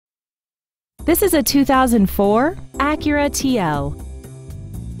This is a 2004 Acura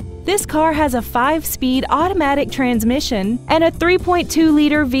TL. This car has a 5-speed automatic transmission and a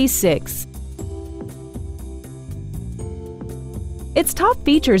 3.2-liter V6. Its top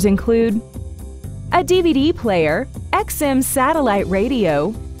features include a DVD player, XM satellite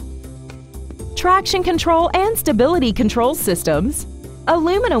radio, traction control and stability control systems,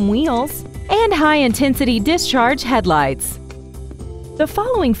 aluminum wheels, and high-intensity discharge headlights. The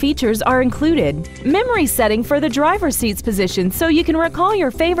following features are included: memory setting for the driver's seat's position so you can recall your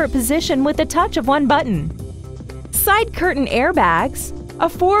favorite position with the touch of one button, side curtain airbags, a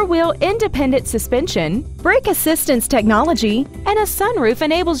 4-wheel independent suspension, brake assistance technology, and a sunroof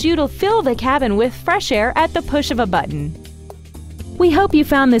enables you to fill the cabin with fresh air at the push of a button. We hope you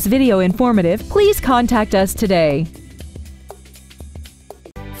found this video informative. Please contact us today.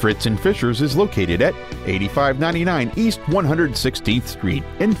 Fritz & Fishers is located at 8599 East 116th Street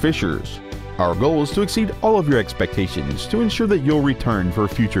in Fishers. Our goal is to exceed all of your expectations to ensure that you'll return for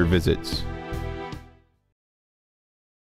future visits.